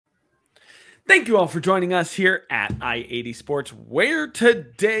Thank you all for joining us here at I-80 Sports, where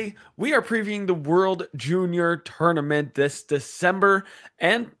today we are previewing the World Junior Tournament this December,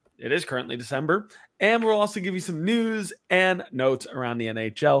 and it is currently December, and we'll also give you some news and notes around the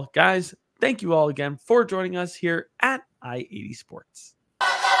NHL. Guys, thank you all again for joining us here at I-80 Sports.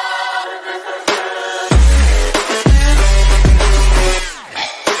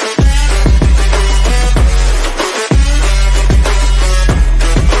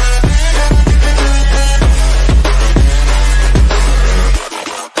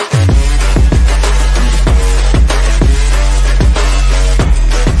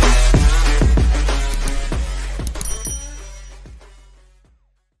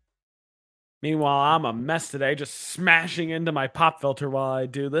 Meanwhile, I'm a mess today, just smashing into my pop filter while I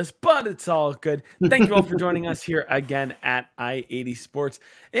do this, but it's all good. Thank you all for joining us here again at I-80 Sports.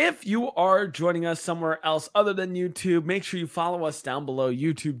 If you are joining us somewhere else other than YouTube, make sure you follow us down below,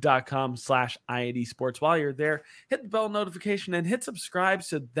 youtube.com/I-80 Sports. While you're there, hit the bell notification and hit subscribe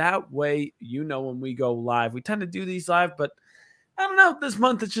so that way you know when we go live. We tend to do these live, but I don't know. This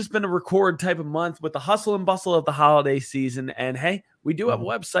month it's just been a record type of month with the hustle and bustle of the holiday season. And hey, we do have a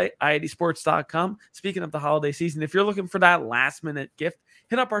website, i80sports.com. Speaking of the holiday season, if you're looking for that last minute gift,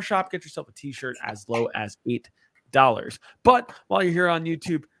 hit up our shop, get yourself a t-shirt as low as $8. But while you're here on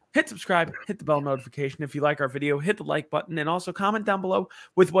YouTube, hit subscribe, hit the bell notification. If you like our video, hit the like button, and also comment down below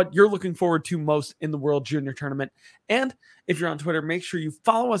with what you're looking forward to most in the World Junior Tournament. And if you're on Twitter, make sure you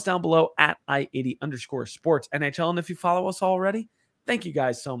follow us down below at I80_sports NHL. And if you follow us already, thank you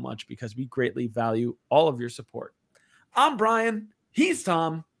guys so much because we greatly value all of your support. I'm Brian. He's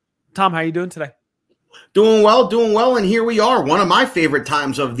Tom. Tom, how you doing today? Doing well, and here we are. One of my favorite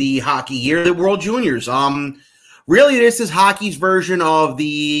times of the hockey year, the World Juniors. Really, this is hockey's version of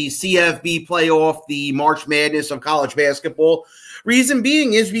the CFB playoff, the March Madness of college basketball. Reason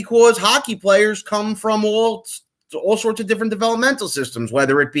being is because hockey players come from all sorts of different developmental systems,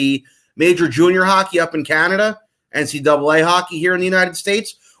 whether it be major junior hockey up in Canada, NCAA hockey here in the United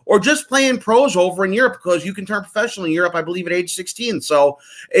States, or just playing pros over in Europe, because you can turn professional in Europe, I believe, at age 16. So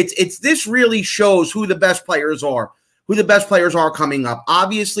this really shows who the best players are. Who the best players are coming up.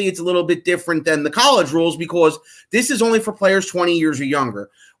 Obviously, it's a little bit different than the college rules because this is only for players 20 years or younger,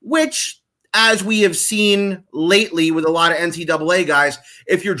 which, as we have seen lately with a lot of NCAA guys,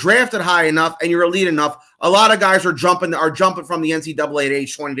 if you're drafted high enough and you're elite enough, a lot of guys are jumping from the NCAA at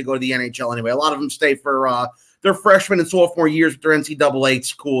age 20 to go to the NHL anyway. A lot of them stay for their freshman and sophomore years with their NCAA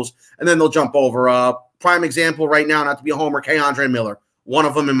schools, and then they'll jump over. Prime example right now, not to be a homer, Andre Miller. One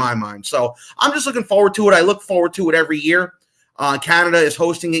of them in my mind. So I'm just looking forward to it. I look forward to it every year. Canada is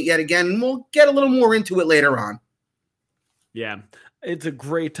hosting it yet again, and we'll get a little more into it later on. Yeah, it's a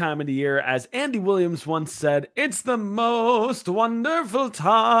great time of the year. As Andy Williams once said, it's the most wonderful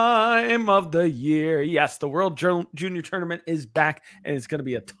time of the year. Yes, the World Junior Tournament is back, and it's going to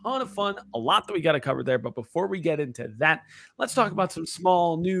be a ton of fun. A lot that we got to cover there. But before we get into that, let's talk about some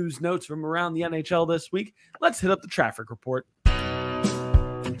small news notes from around the NHL this week. Let's hit up the traffic report.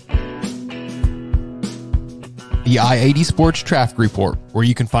 The I-80 Sports Traffic Report, where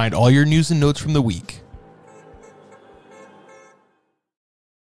you can find all your news and notes from the week.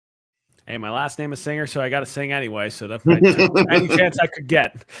 Hey, my last name is Singer, so I got to sing anyway, so that's any chance I could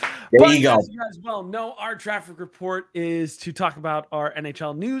get. There you go. As you guys well know, our traffic report is to talk about our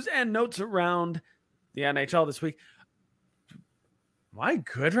NHL news and notes around the NHL this week. Am I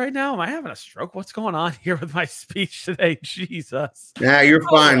good right now? Am I having a stroke? What's going on here with my speech today? Jesus. Yeah, you're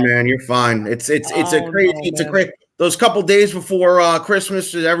fine, man. You're fine. It's a crazy. Those couple days before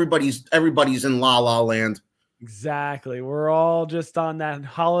Christmas, everybody's in la la land. Exactly. We're all just on that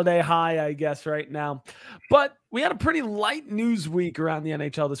holiday high, I guess, right now. But we had a pretty light news week around the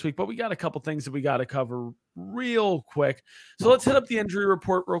NHL this week, but we got a couple things that we got to cover real quick. So let's hit up the injury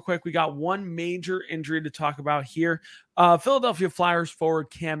report real quick. We got one major injury to talk about here. Philadelphia Flyers forward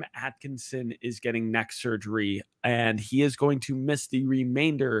Cam Atkinson is getting neck surgery, and he is going to miss the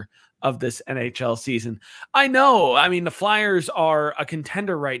remainder of this NHL season. I know. I mean, the Flyers are a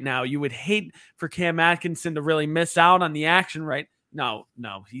contender right now. You would hate for Cam Atkinson to really miss out on the action, right? No,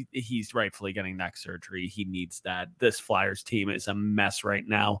 he's rightfully getting neck surgery. He needs that. This Flyers team is a mess right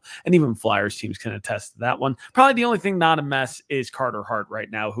now, and even Flyers teams can attest to that one. Probably the only thing not a mess is Carter Hart right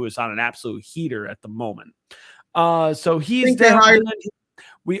now, who is on an absolute heater at the moment. So he's down.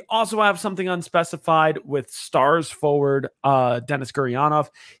 We also have something unspecified with Stars forward Denis Gurianov.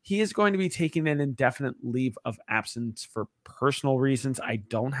 He is going to be taking an indefinite leave of absence for personal reasons. I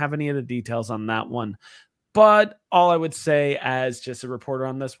don't have any of the details on that one. But all I would say as just a reporter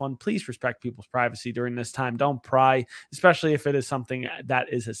on this one, please respect people's privacy during this time. Don't pry, especially if it is something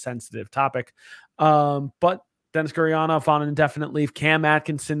that is a sensitive topic. But Dennis Gurianov on an indefinite leave, Cam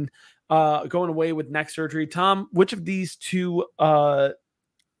Atkinson going away with neck surgery. Tom, which of these two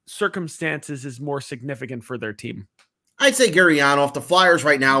circumstances is more significant for their team? I'd say Gurianov. The Flyers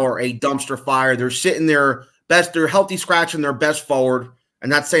right now are a dumpster fire. They're sitting their best, they're healthy scratching their best forward. And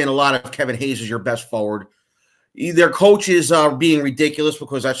not saying a lot of Kevin Hayes is your best forward. Their coaches are being ridiculous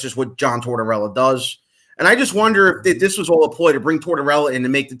because that's just what John Tortorella does. And I just wonder if this was all a ploy to bring Tortorella in to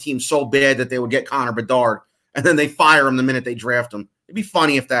make the team so bad that they would get Connor Bedard and then they fire him the minute they draft him. It'd be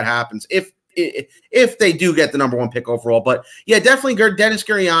funny if that happens, if they do get the number 1 pick overall. But yeah, definitely Dennis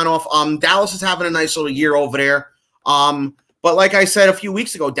Gurianov. Dallas is having a nice little year over there. But like I said a few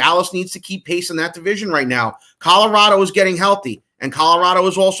weeks ago, Dallas needs to keep pace in that division right now. Colorado is getting healthy, and Colorado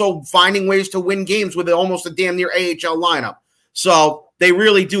is also finding ways to win games with almost a damn near AHL lineup. So they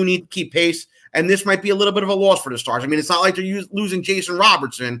really do need to keep pace, and this might be a little bit of a loss for the Stars. I mean, it's not like they're losing Jason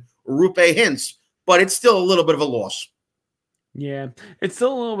Robertson or Rupe Hintz, but it's still a little bit of a loss. Yeah, it's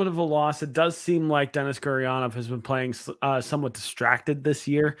still a little bit of a loss. It does seem like Dennis Gurianov has been playing somewhat distracted this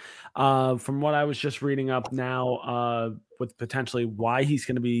year. From what I was just reading up now, with potentially why he's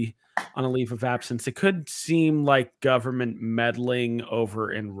going to be on a leave of absence, it could seem like government meddling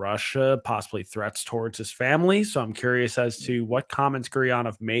over in Russia, possibly threats towards his family. So I'm curious as to what comments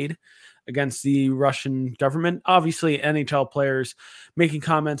Gurianov made against the Russian government. Obviously, NHL players making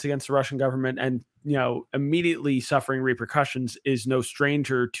comments against the Russian government and immediately suffering repercussions is no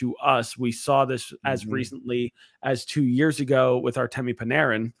stranger to us. We saw this as recently as 2 years ago with Artemi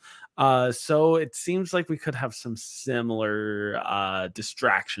Panarin. So it seems like we could have some similar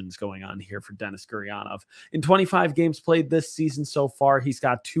distractions going on here for Dennis Gurianov. In 25 games played this season so far, he's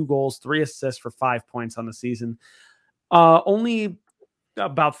got 2 goals, 3 assists for 5 points on the season. Only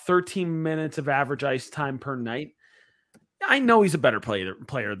about 13 minutes of average ice time per night. I know he's a better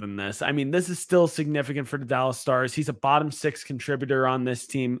player than this. I mean, this is still significant for the Dallas Stars. He's a bottom 6 contributor on this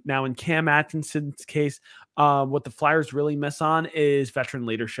team. Now, in Cam Atkinson's case, what the Flyers really miss on is veteran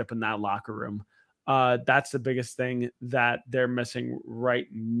leadership in that locker room. That's the biggest thing that they're missing right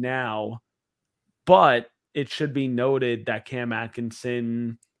now. But it should be noted that Cam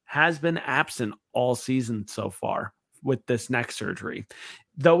Atkinson has been absent all season so far with this neck surgery.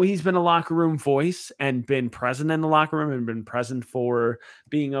 Though he's been a locker room voice and been present in the locker room and been present for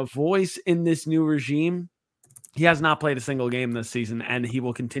being a voice in this new regime, he has not played a single game this season, and he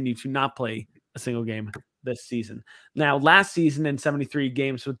will continue to not play a single game this season. Now, last season in 73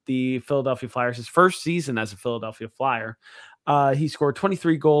 games with the Philadelphia Flyers, his first season as a Philadelphia Flyer, he scored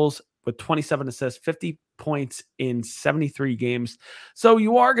 23 goals with 27 assists, 50 points in 73 games. So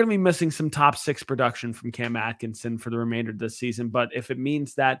you are going to be missing some top 6 production from Cam Atkinson for the remainder of this season. But if it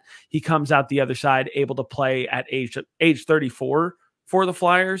means that he comes out the other side able to play at age 34 for the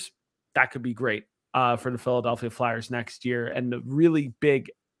Flyers, that could be great for the Philadelphia Flyers next year, and a really big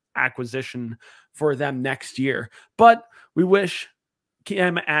acquisition for them next year. But we wish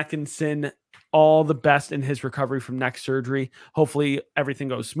Cam Atkinson all the best in his recovery from neck surgery. Hopefully everything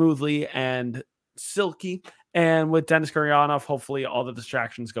goes smoothly and silky. And with Dennis Gurianov, hopefully all the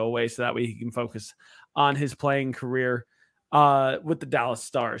distractions go away so that way he can focus on his playing career with the Dallas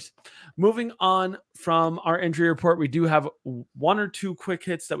Stars. Moving on from our injury report, we do have 1 or 2 quick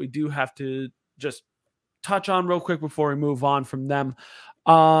hits that we do have to just touch on real quick before we move on from them.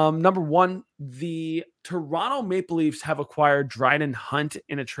 Number 1, the Toronto Maple Leafs have acquired Dryden Hunt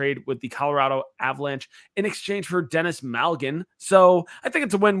in a trade with the Colorado Avalanche in exchange for Dennis Malgin. So I think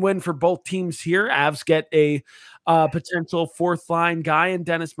it's a win-win for both teams here. Avs get a potential 4th line guy in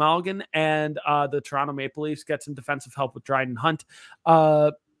Dennis Malgin, and the Toronto Maple Leafs get some defensive help with Dryden Hunt.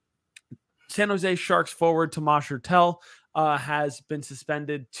 San Jose Sharks forward Tomas Hertel has been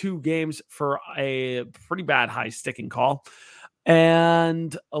suspended 2 games for a pretty bad high sticking call.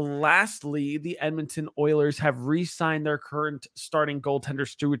 And lastly, the Edmonton Oilers have re-signed their current starting goaltender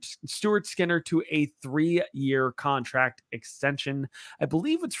Stuart Skinner to a 3-year contract extension. I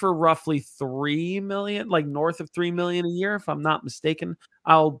believe it's for roughly $3 million, like north of $3 million a year, if I'm not mistaken.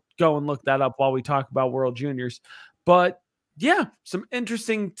 I'll go and look that up while we talk about World Juniors. But yeah, some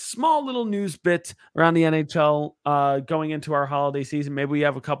interesting small little news bits around the NHL going into our holiday season. Maybe we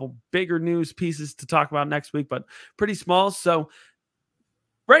have a couple bigger news pieces to talk about next week, but pretty small. So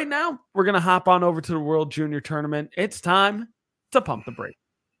right now, we're going to hop on over to the World Junior Tournament. It's time to pump the brake.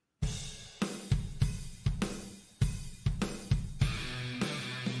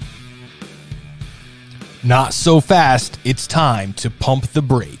 Not so fast. It's time to pump the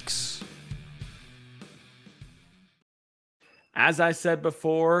brakes. as I said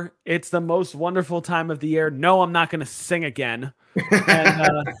before, it's the most wonderful time of the year. No, I'm not going to sing again.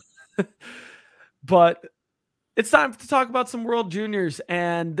 And, but it's time to talk about some World Juniors.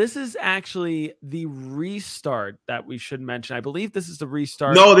 And this is actually the restart that we should mention. I believe this is the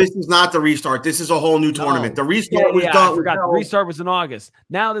restart. No, this is not the restart. This is a whole new tournament. The restart was done. I forgot. The restart was in August.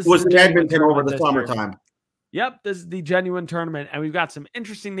 Now this was is in Edmonton over the summertime. Yep, this is the genuine tournament, and we've got some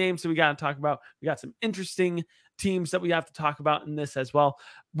interesting names that we got to talk about. We got some interesting teams that we have to talk about in this as well.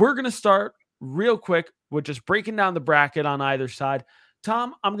 We're going to start real quick with just breaking down the bracket on either side.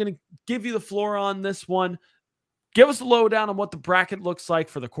 Tom, I'm going to give you the floor on this one. Give us a lowdown on what the bracket looks like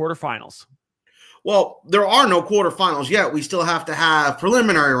for the quarterfinals. Well, there are no quarterfinals yet. We still have to have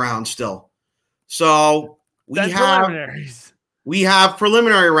preliminary rounds still. So we have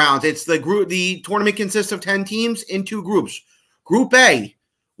preliminary rounds. It's the group. The tournament consists of 10 teams in 2 groups. Group A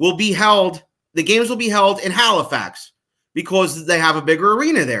will be held. The games will be held in Halifax because they have a bigger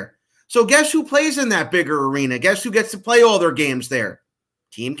arena there. So guess who plays in that bigger arena? Guess who gets to play all their games there?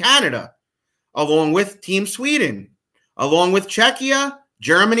 Team Canada, along with Team Sweden, along with Czechia,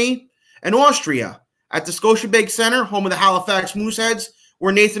 Germany, and Austria at the Scotiabank Center, home of the Halifax Mooseheads,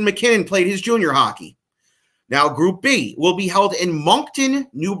 where Nathan MacKinnon played his junior hockey. Now, Group B will be held in Moncton,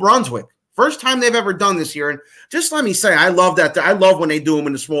 New Brunswick. First time they've ever done this here. And just let me say, I love that. I love when they do them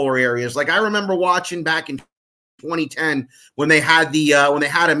in the smaller areas. Like I remember watching back in 2010 when they had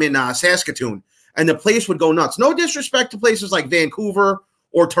them in Saskatoon, and the place would go nuts. No disrespect to places like Vancouver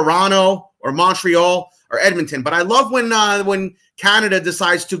or Toronto or Montreal or Edmonton, but I love when Canada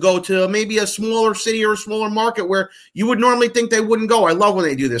decides to go to maybe a smaller city or a smaller market where you would normally think they wouldn't go. I love when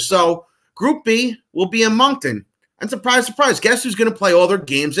they do this. So Group B will be in Moncton. And surprise, surprise, guess who's going to play all their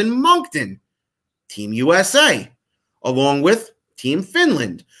games in Moncton? Team USA, along with Team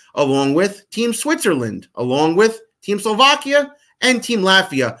Finland, along with Team Switzerland, along with Team Slovakia and Team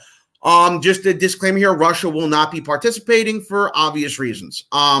Latvia. Just a disclaimer here, Russia will not be participating for obvious reasons.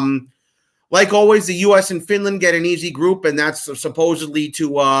 Like always, the U.S. and Finland get an easy group, and that's supposedly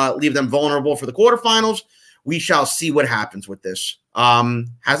to leave them vulnerable for the quarterfinals. We shall see what happens with this.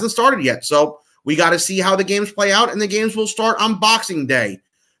 Hasn't started yet, so we got to see how the games play out, and the games will start on Boxing Day.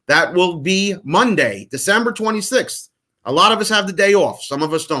 That will be Monday, December 26th. A lot of us have the day off. Some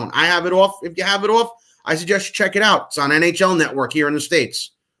of us don't. I have it off. If you have it off, I suggest you check it out. It's on NHL Network here in the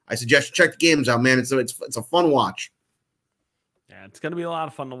States. I suggest you check the games out, man. It's a fun watch. Yeah, it's going to be a lot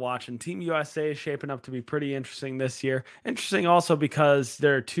of fun to watch, and Team USA is shaping up to be pretty interesting this year. Interesting also because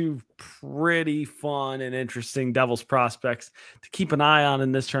there are 2 pretty fun and interesting Devils prospects to keep an eye on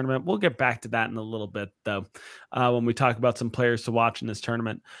in this tournament. We'll get back to that in a little bit, though, when we talk about some players to watch in this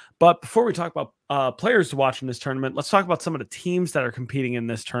tournament. But before we talk about players to watch in this tournament, let's talk about some of the teams that are competing in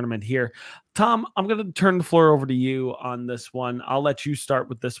this tournament here. Tom, I'm going to turn the floor over to you on this one. I'll let you start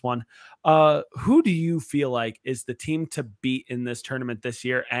with this one. Who do you feel like is the team to beat in this tournament this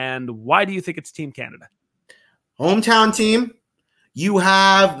year, and why do you think it's Team Canada? Hometown team. You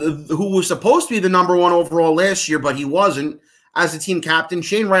have who was supposed to be the #1 overall last year, but he wasn't as a team captain.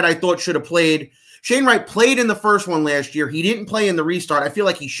 Shane Wright, I thought, should have played. Shane Wright played in the first one last year. He didn't play in the restart. I feel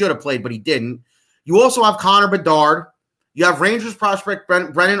like he should have played, but he didn't. You also have Connor Bedard. You have Rangers prospect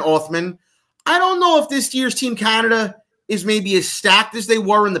Brennan Othman. I don't know if this year's Team Canada is maybe as stacked as they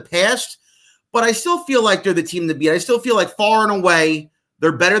were in the past, but I still feel like they're the team to beat. I still feel like far and away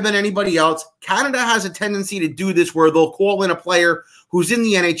they're better than anybody else. Canada has a tendency to do this where they'll call in a player who's in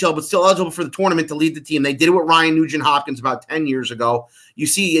the NHL but still eligible for the tournament to lead the team. They did it with Ryan Nugent-Hopkins about 10 years ago. You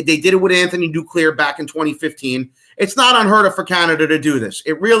see, they did it with Anthony Duclair back in 2015. It's not unheard of for Canada to do this.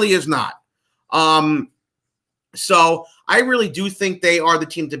 It really is not. So I really do think they are the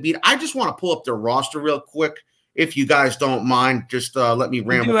team to beat. I just want to pull up their roster real quick, if you guys don't mind. Just let me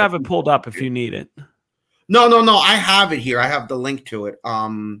ramble. You have it pulled up if you need it. No. I have it here. I have the link to it.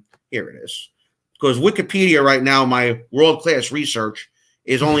 Here it is. Because Wikipedia right now, my world-class research,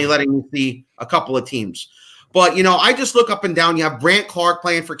 is only letting me see a couple of teams. But, you know, I just look up and down. You have Brant Clark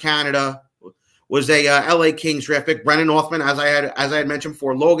playing for Canada, was a LA Kings draft pick. Brennan Othman, as I had mentioned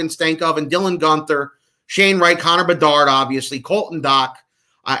before, Logan Stankov and Dylan Gunther, Shane Wright, Connor Bedard, obviously, Colton Dock,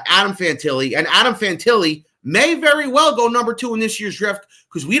 Adam Fantilli. And Adam Fantilli may very well go #2 in this year's draft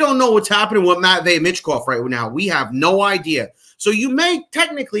because we don't know what's happening with Matvei Michkov right now. We have no idea. So you may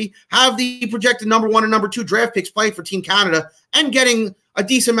technically have the projected #1 and #2 draft picks playing for Team Canada and getting a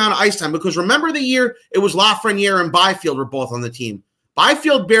decent amount of ice time, because remember the year it was Lafreniere and Byfield were both on the team.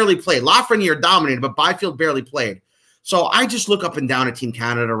 Byfield barely played. Lafreniere dominated, but Byfield barely played. So I just look up and down at Team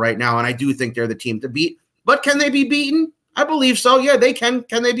Canada right now, and I do think they're the team to beat. But can they be beaten? I believe so. Yeah, they can.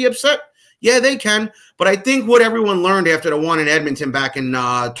 Can they be upset? Yeah, they can. But I think what everyone learned after the one in Edmonton back in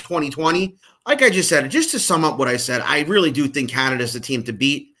 2020, like I just said, just to sum up what I said, I really do think Canada's the team to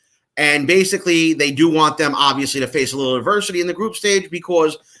beat. And basically, they do want them, obviously, to face a little adversity in the group stage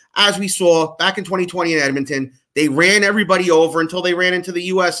because, as we saw back in 2020 in Edmonton, they ran everybody over until they ran into the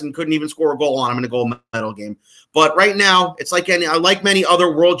U.S. and couldn't even score a goal on them in a gold medal game. But right now, it's like many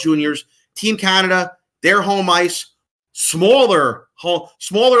other World Juniors, Team Canada, their home ice, smaller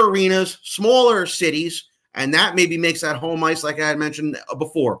arenas, smaller cities, and that maybe makes that home ice, like I had mentioned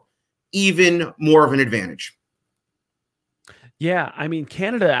before, even more of an advantage. Yeah, I mean,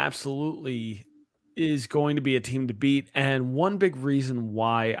 Canada absolutely is going to be a team to beat. And one big reason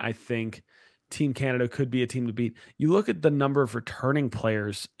why I think Team Canada could be a team to beat, you look at the number of returning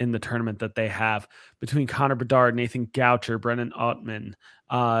players in the tournament that they have between Connor Bedard, Nathan Goucher, Brennan Ottman,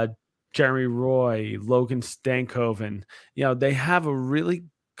 Jeremy Roy, Logan Stankoven. You know, they have a really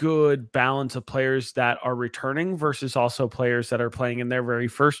good balance of players that are returning versus also players that are playing in their very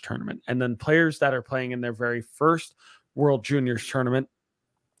first tournament. And then players that are playing in their very first World Juniors tournament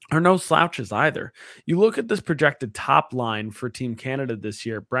are no slouches either. You look at this projected top line for Team Canada this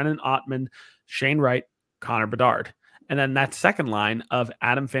year: Brennan Ottman, Shane Wright, Connor Bedard. And then that second line of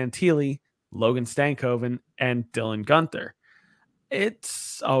Adam Fantilli, Logan Stankoven, and Dylan Gunther.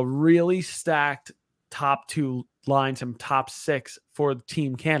 It's a really stacked top two lines and top six for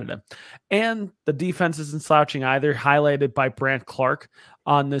Team Canada. And the defense isn't slouching either, highlighted by Brant Clark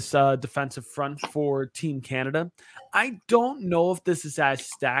on this defensive front for Team Canada. I don't know if this is as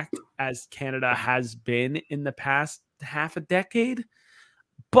stacked as Canada has been in the past half a decade,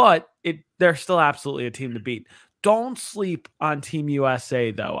 but they're still absolutely a team to beat. Don't sleep on Team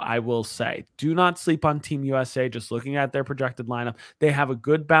USA, though, I will say. Do not sleep on Team USA. Just looking at their projected lineup, they have a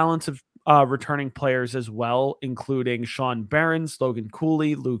good balance of returning players as well, including Sean Behrens, Logan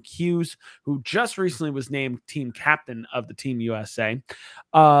Cooley, Luke Hughes, who just recently was named team captain of the Team USA,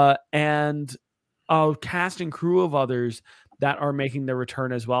 and a cast and crew of others that are making their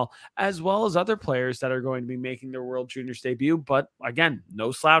return as well as other players that are going to be making their World Juniors debut. But again,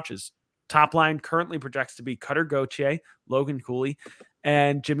 no slouches. Top line currently projects to be Cutter Gauthier, Logan Cooley,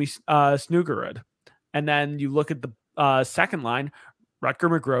 and Jimmy Snuggerud. And then you look at the second line: Rutger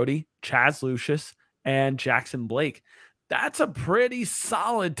McGrody, Chaz Lucius, and Jackson Blake. That's a pretty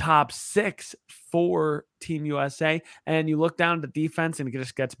solid top six for Team USA. And you look down at the defense, and it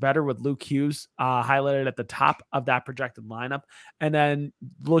just gets better with Luke Hughes highlighted at the top of that projected lineup. And then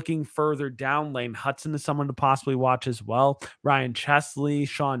looking further down, Lane Hudson is someone to possibly watch as well. Ryan Chesley,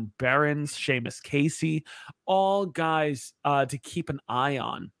 Sean Behrens, Seamus Casey, all guys to keep an eye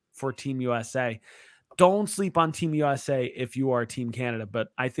on for Team USA. Don't sleep on Team USA if you are Team Canada, but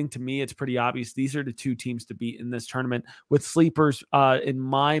I think to me it's pretty obvious these are the two teams to beat in this tournament, with sleepers in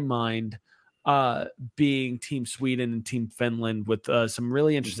my mind being Team Sweden and Team Finland, with some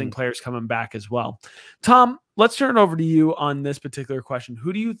really interesting players coming back as well. Tom, let's turn it over to you on this particular question.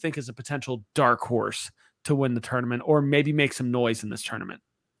 Who do you think is a potential dark horse to win the tournament, or maybe make some noise in this tournament?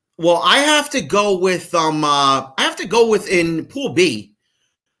 Well, I have to go with in Pool B.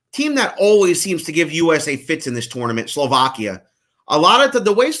 Team that always seems to give USA fits in this tournament, Slovakia. A lot of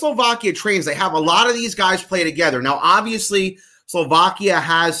the way Slovakia trains, they have a lot of these guys play together. Now, obviously, Slovakia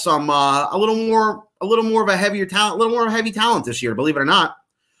has some a little more of a heavier talent, a little more heavy talent this year, believe it or not.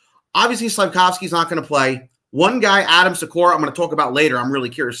 Obviously, Slavkovsky's not going to play. One guy, Adam Sikora, I'm going to talk about later. I'm really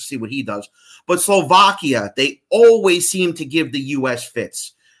curious to see what he does. But Slovakia, they always seem to give the U.S.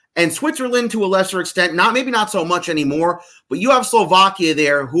 fits. And Switzerland, to a lesser extent, maybe not so much anymore, but you have Slovakia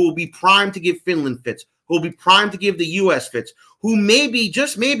there who will be primed to give Finland fits, who will be primed to give the U.S. fits, who maybe,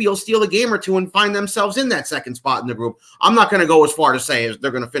 just maybe, will steal a game or two and find themselves in that second spot in the group. I'm not going to go as far to say they're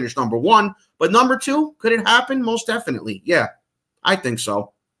going to finish number one, but number two, could it happen? Most definitely. Yeah, I think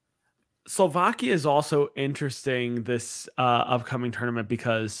so. Slovakia is also interesting this upcoming tournament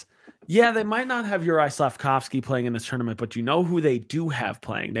because, yeah, they might not have Juraj Slavkovsky playing in this tournament, but you know who they do have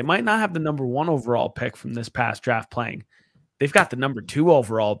playing. They might not have the number one overall pick from this past draft playing. They've got the number two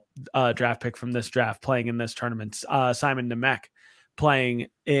overall draft pick from this draft playing in this tournament. Simon Nemec playing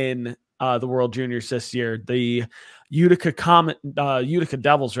in the World Juniors this year. The Utica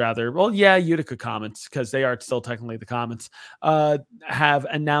Devils, rather. Well, yeah, Utica Comets, because they are still technically the Comets, have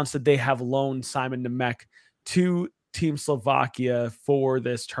announced that they have loaned Simon Nemec to Team Slovakia for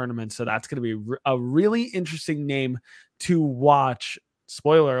this tournament. So that's going to be a really interesting name to watch.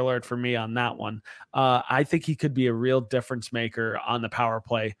 Spoiler alert for me on that one. I think he could be a real difference maker on the power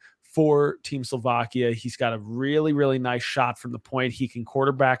play for Team Slovakia. He's got a really, really nice shot from the point. He can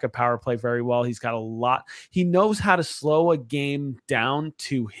quarterback a power play very well. He's got a lot. He knows how to slow a game down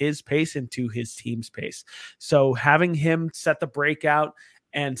to his pace and to his team's pace. So having him set the breakout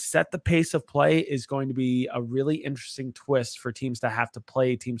and set the pace of play is going to be a really interesting twist for teams to have to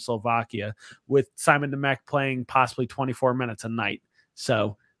play Team Slovakia, with Simon Nemec playing possibly 24 minutes a night.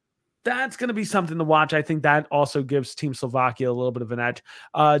 So that's going to be something to watch. I think that also gives Team Slovakia a little bit of an edge.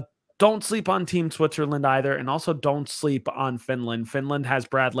 Don't sleep on Team Switzerland either, and also don't sleep on Finland. Finland has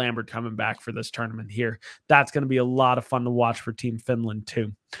Brad Lambert coming back for this tournament here. That's going to be a lot of fun to watch for Team Finland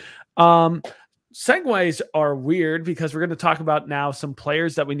too. Segues are weird because we're going to talk about now some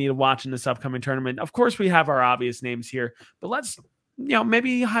players that we need to watch in this upcoming tournament. Of course, we have our obvious names here, but let's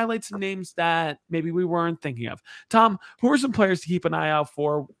maybe highlight some names that maybe we weren't thinking of. Tom, who are some players to keep an eye out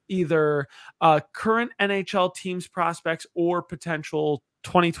for, either current NHL teams prospects or potential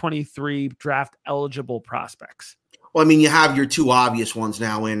 2023 draft eligible prospects? Well, I mean, you have your two obvious ones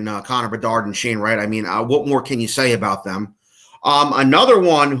now in Connor Bedard and Shane Wright. I mean, what more can you say about them? Another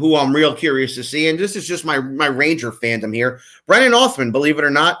one who I'm real curious to see, and this is just my Ranger fandom here, Brennan Othman, believe it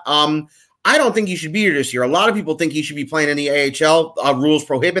or not. I don't think he should be here this year. A lot of people think he should be playing in the AHL. Rules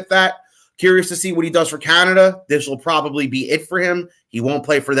prohibit that. Curious to see what he does for Canada. This will probably be it for him. He won't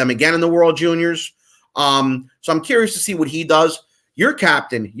play for them again in the World Juniors. So I'm curious to see what he does. Your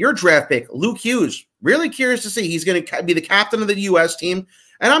captain, your draft pick, Luke Hughes. Really curious to see. He's going to be the captain of the U.S. team,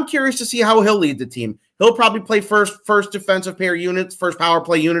 and I'm curious to see how he'll lead the team. He'll probably play first defensive pair unit, first power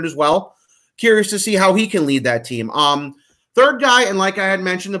play unit as well. Curious to see how he can lead that team. Third guy, and like I had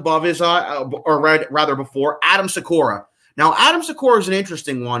mentioned above, is rather before, Adam Sikora. Now, Adam Sikora is an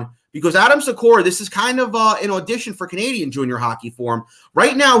interesting one because Adam Sikora, this is kind of an audition for Canadian junior hockey for him.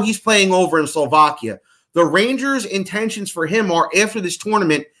 Right now, he's playing over in Slovakia. The Rangers' intentions for him are, after this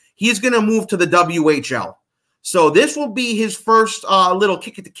tournament, he's going to move to the WHL. So this will be his first little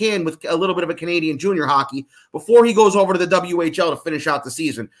kick at the can with a little bit of a Canadian junior hockey before he goes over to the WHL to finish out the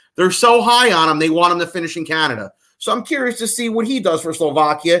season. They're so high on him, they want him to finish in Canada. So I'm curious to see what he does for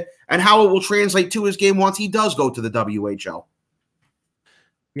Slovakia and how it will translate to his game once he does go to the WHL.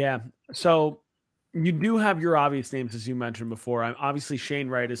 Yeah, so you do have your obvious names, as you mentioned before. Obviously, Shane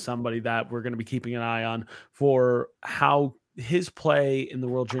Wright is somebody that we're going to be keeping an eye on for how his play in the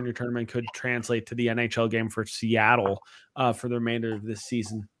World Junior Tournament could translate to the NHL game for Seattle for the remainder of this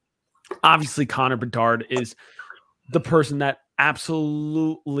season. Obviously, Connor Bedard is the person that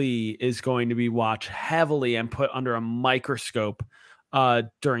absolutely is going to be watched heavily and put under a microscope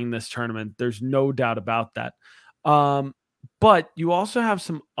during this tournament. There's no doubt about that. But you also have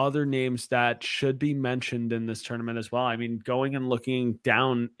some other names that should be mentioned in this tournament as well. I mean, going and looking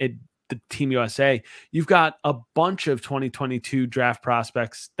down at the Team USA, you've got a bunch of 2022 draft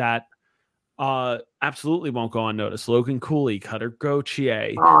prospects that absolutely won't go unnoticed. Logan Cooley, Cutter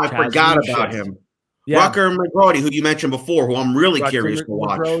Gauthier. Oh, I forgot about him. Yeah. Rucker McGrody, who you mentioned before, who I'm really curious to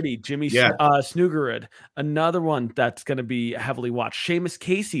watch. McGrody, Jimmy Snuggerud, another one that's going to be heavily watched. Seamus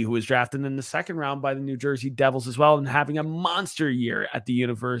Casey, who was drafted in the second round by the New Jersey Devils as well, and having a monster year at the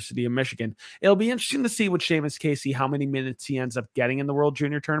University of Michigan. It'll be interesting to see with Seamus Casey how many minutes he ends up getting in the World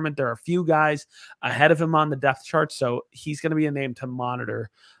Junior Tournament. There are a few guys ahead of him on the depth chart, so he's going to be a name to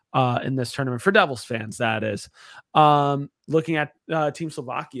monitor in this tournament for Devils fans, that is. Looking at Team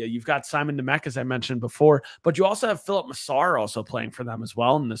Slovakia, you've got Simon Nemec, as I mentioned before, but you also have Philip Massar also playing for them as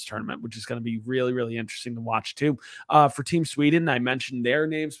well in this tournament, which is going to be really, really interesting to watch too. For Team Sweden, I mentioned their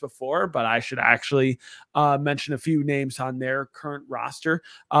names before, but I should actually mention a few names on their current roster.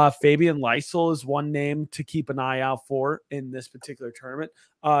 Fabian Lysel is one name to keep an eye out for in this particular tournament.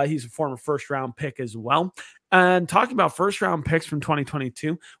 He's a former first-round pick as well. And talking about first-round picks from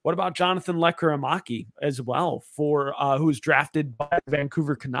 2022, what about Jonathan Lekkerimaki as well, for who was drafted by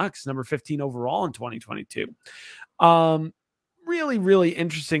Vancouver Canucks, number 15 overall in 2022. Really, really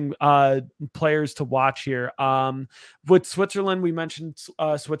interesting players to watch here. With Switzerland, we mentioned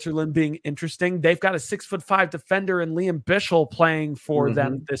Switzerland being interesting. They've got a 6'5" defender in Liam Bischel playing for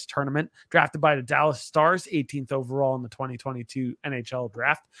them this tournament, drafted by the Dallas Stars, 18th overall in the 2022 NHL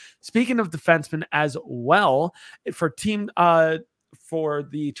draft. Speaking of defensemen as well, for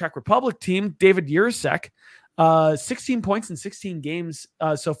the Czech Republic team, David Jirasek, 16 points in 16 games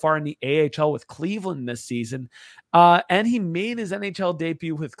so far in the AHL with Cleveland this season. And he made his NHL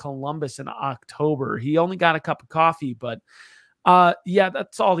debut with Columbus in October. He only got a cup of coffee, but yeah,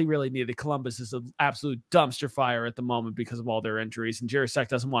 that's all he really needed. Columbus is an absolute dumpster fire at the moment because of all their injuries, and Jirasek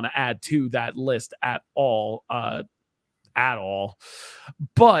doesn't want to add to that list at all.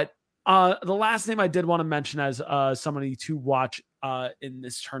 But the last name I did want to mention as somebody to watch in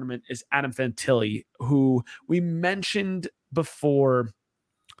this tournament is Adam Fantilli, who we mentioned before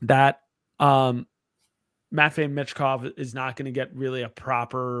that Matvei Michkov is not going to get really a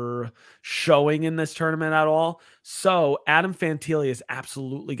proper showing in this tournament at all. So Adam Fantilli is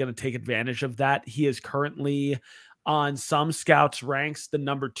absolutely going to take advantage of that. He is currently on some scouts ranks the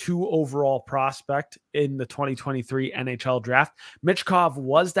number 2 overall prospect in the 2023 NHL draft. Michkov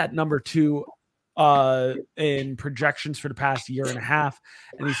was that number 2 in projections for the past year and a half,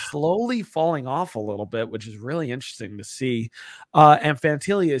 and he's slowly falling off a little bit, which is really interesting to see. And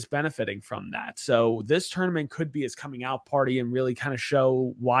Fantilli is benefiting from that. So this tournament could be his coming out party and really kind of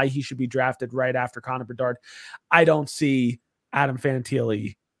show why he should be drafted right after Connor Bedard. I don't see Adam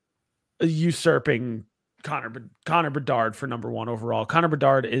Fantilli usurping Connor Bedard for number 1 overall. Connor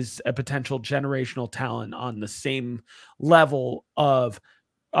Bedard is a potential generational talent on the same level of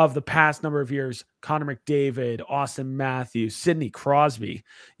the past number of years. Connor McDavid, Austin Matthews, Sidney Crosby.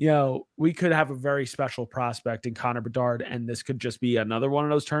 You know, we could have a very special prospect in Connor Bedard, and this could just be another one of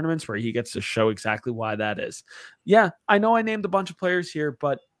those tournaments where he gets to show exactly why that is. Yeah, I know I named a bunch of players here,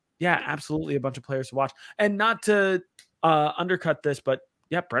 but yeah, absolutely a bunch of players to watch. And not to undercut this, but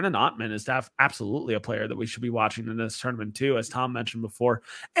yeah, Brennan Ottman is absolutely a player that we should be watching in this tournament too, as Tom mentioned before.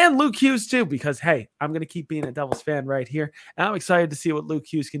 And Luke Hughes too, because, hey, I'm going to keep being a Devils fan right here. And I'm excited to see what Luke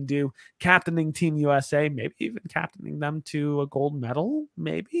Hughes can do, captaining Team USA, maybe even captaining them to a gold medal,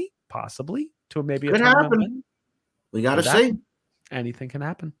 maybe, possibly, to maybe a tournament win. We got to see. Anything can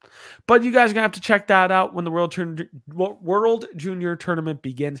happen. But you guys are going to have to check that out when the World Junior Tournament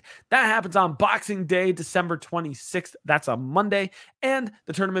begins. That happens on Boxing Day, December 26th. That's a Monday. And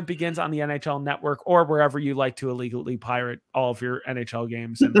the tournament begins on the NHL Network or wherever you like to illegally pirate all of your NHL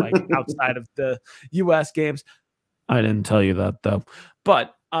games and like outside of the US games. I didn't tell you that though.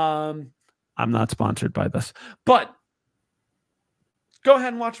 But I'm not sponsored by this. But go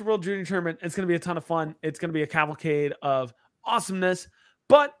ahead and watch the World Junior Tournament. It's going to be a ton of fun. It's going to be a cavalcade of awesomeness.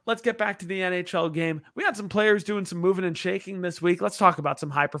 But let's get back to the NHL game. We had some players doing some moving and shaking this week. Let's talk about some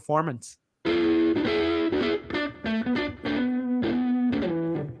high performance.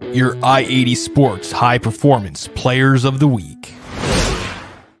 Your I-80 Sports High Performance Players of the Week.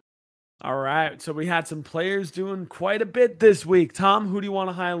 All right, so we had some players doing quite a bit this week. Tom, who do you want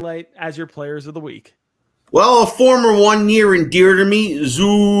to highlight as your players of the week? Well, a former one near and dear to me,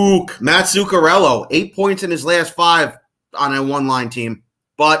 Matt Zuccarello, 8 points in his last 5 on a one-line team,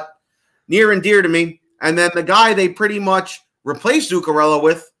 but near and dear to me. And then the guy they pretty much replaced Zuccarello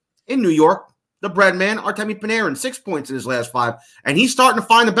with in New York, the bread man, Artemi Panarin, 6 points in his last 5. And he's starting to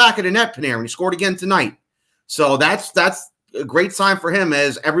find the back of the net, Panarin. He scored again tonight. So that's a great sign for him,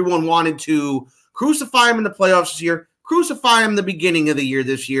 as everyone wanted to crucify him in the playoffs this year, crucify him the beginning of the year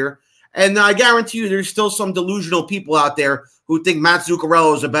this year. And I guarantee you there's still some delusional people out there who think Matt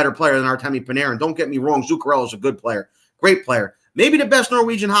Zuccarello is a better player than Artemi Panarin. Don't get me wrong, Zuccarello is a good player. Great player. Maybe the best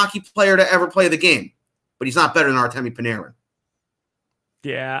Norwegian hockey player to ever play the game, but he's not better than Artemi Panarin.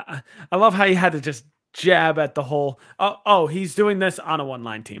 Yeah, I love how you had to just jab at the whole, oh, he's doing this on a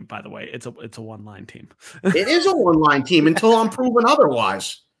one-line team, by the way. It's a one-line team. It is a one-line team until I'm proven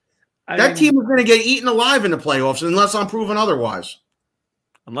otherwise. That team is going to get eaten alive in the playoffs unless I'm proven otherwise.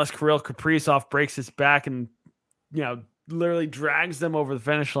 Unless Kirill Kaprizov breaks his back and, literally drags them over the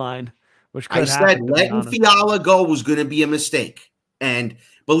finish line. Which I said letting Fiala go was going to be a mistake. And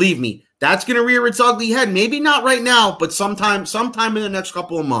believe me, that's going to rear its ugly head. Maybe not right now, but sometime in the next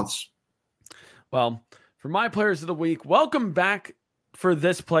couple of months. Well, for my players of the week, welcome back for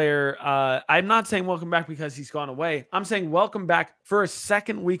this player. I'm not saying welcome back because he's gone away. I'm saying welcome back for a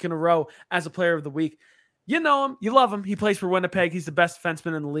second week in a row as a player of the week. You know him. You love him. He plays for Winnipeg. He's the best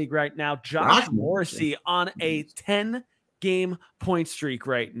defenseman in the league right now. Josh Morrissey on a 10-game point streak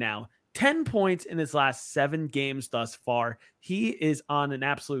right now. 10 points in his last 7 games thus far. He is on an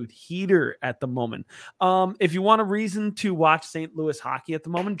absolute heater at the moment. If you want a reason to watch St. Louis hockey at the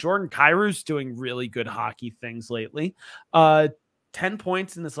moment, Jordan Kyrou's doing really good hockey things lately. 10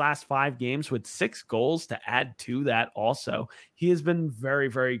 points in his last 5 games with 6 goals to add to that also. He has been very,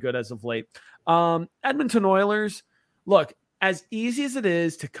 very good as of late. Edmonton Oilers, look, as easy as it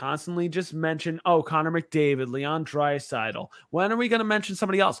is to constantly just mention, Connor McDavid, Leon Draisaitl, when are we going to mention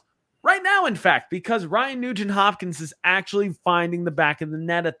somebody else? Right now, in fact, because Ryan Nugent-Hopkins is actually finding the back of the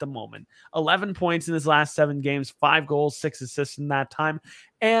net at the moment. 11 points in his last 7 games, 5 goals, 6 assists in that time.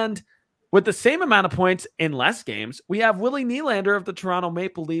 And with the same amount of points in less games, we have Willie Nylander of the Toronto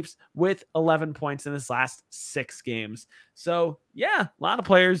Maple Leafs with 11 points in his last 6 games. So, yeah, a lot of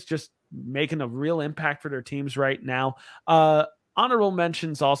players just making a real impact for their teams right now. On Honorable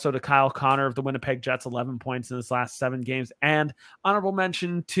mentions also to Kyle Connor of the Winnipeg Jets, 11 points in his last 7 games. And honorable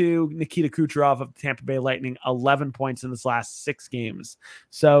mention to Nikita Kucherov of the Tampa Bay Lightning, 11 points in his last 6 games.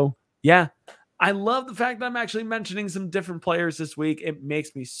 So, yeah, I love the fact that I'm actually mentioning some different players this week. It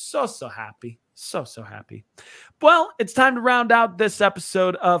makes me so happy. So happy. Well, it's time to round out this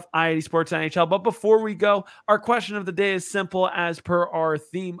episode of I-80 Sports NHL. But before we go, our question of the day is simple as per our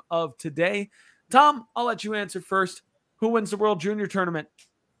theme of today. Tom, I'll let you answer first. Who wins the World Junior tournament?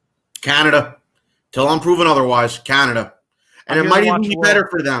 Canada. Till I'm proven otherwise, Canada. And it might even be better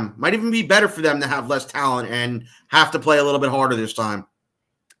for them. Might even be better for them to have less talent and have to play a little bit harder this time.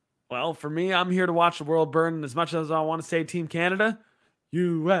 Well, for me, I'm here to watch the world burn. And as much as I want to say Team Canada,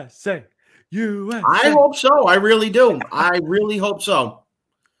 USA. USA. I hope so. I really do. I really hope so.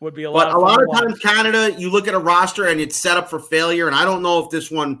 Would be a lot of fun. But a lot of times, Canada, you look at a roster and it's set up for failure. And I don't know if this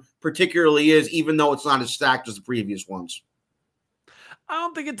one particularly is, even though it's not as stacked as the previous ones. I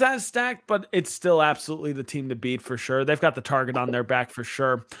don't think it's as stacked, but it's still absolutely the team to beat for sure. They've got the target on their back for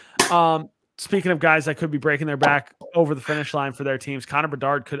sure. Speaking of guys that could be breaking their back over the finish line for their teams, Connor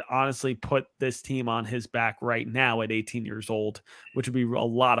Bedard could honestly put this team on his back right now at 18 years old, which would be a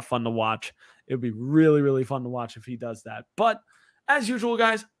lot of fun to watch. It would be really, really fun to watch if he does that. But as usual,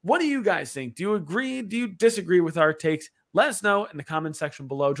 guys, what do you guys think? Do you agree? Do you disagree with our takes? Let us know in the comment section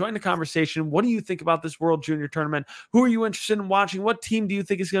below. Join the conversation. What do you think about this World Junior tournament? Who are you interested in watching? What team do you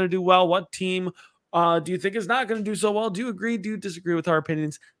think is going to do well? What team do you think is not going to do so well? Do you agree? Do you disagree with our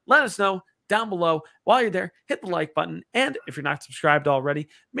opinions? Let us know down below. While you're there, hit the like button. And if you're not subscribed already,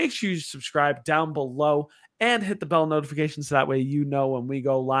 make sure you subscribe down below and hit the bell notification so that way you know when we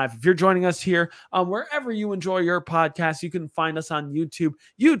go live. If you're joining us here wherever you enjoy your podcast, you can find us on YouTube,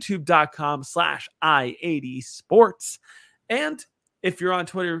 youtube.com/i80 sports. And if you're on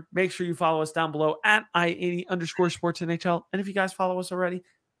Twitter, make sure you follow us down below at i80_sports NHL. And if you guys follow us already,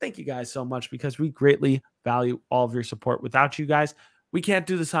 thank you guys so much because we greatly value all of your support. Without you guys, we can't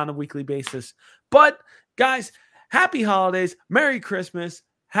do this on a weekly basis. But guys, happy holidays, Merry Christmas,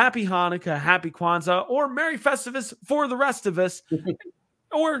 Happy Hanukkah, Happy Kwanzaa, or Merry Festivus for the rest of us.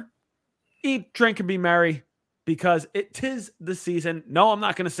 Or eat, drink, and be merry because it is the season. No, I'm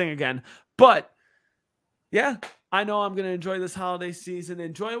not going to sing again. But yeah, I know I'm going to enjoy this holiday season.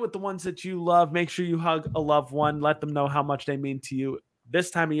 Enjoy it with the ones that you love. Make sure you hug a loved one. Let them know how much they mean to you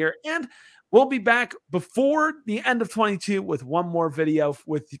this time of year. And we'll be back before the end of 22 with one more video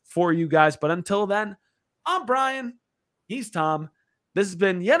for you guys. But until then, I'm Brian. He's Tom. This has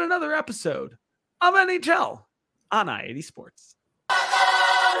been yet another episode of NHL on I-80 Sports.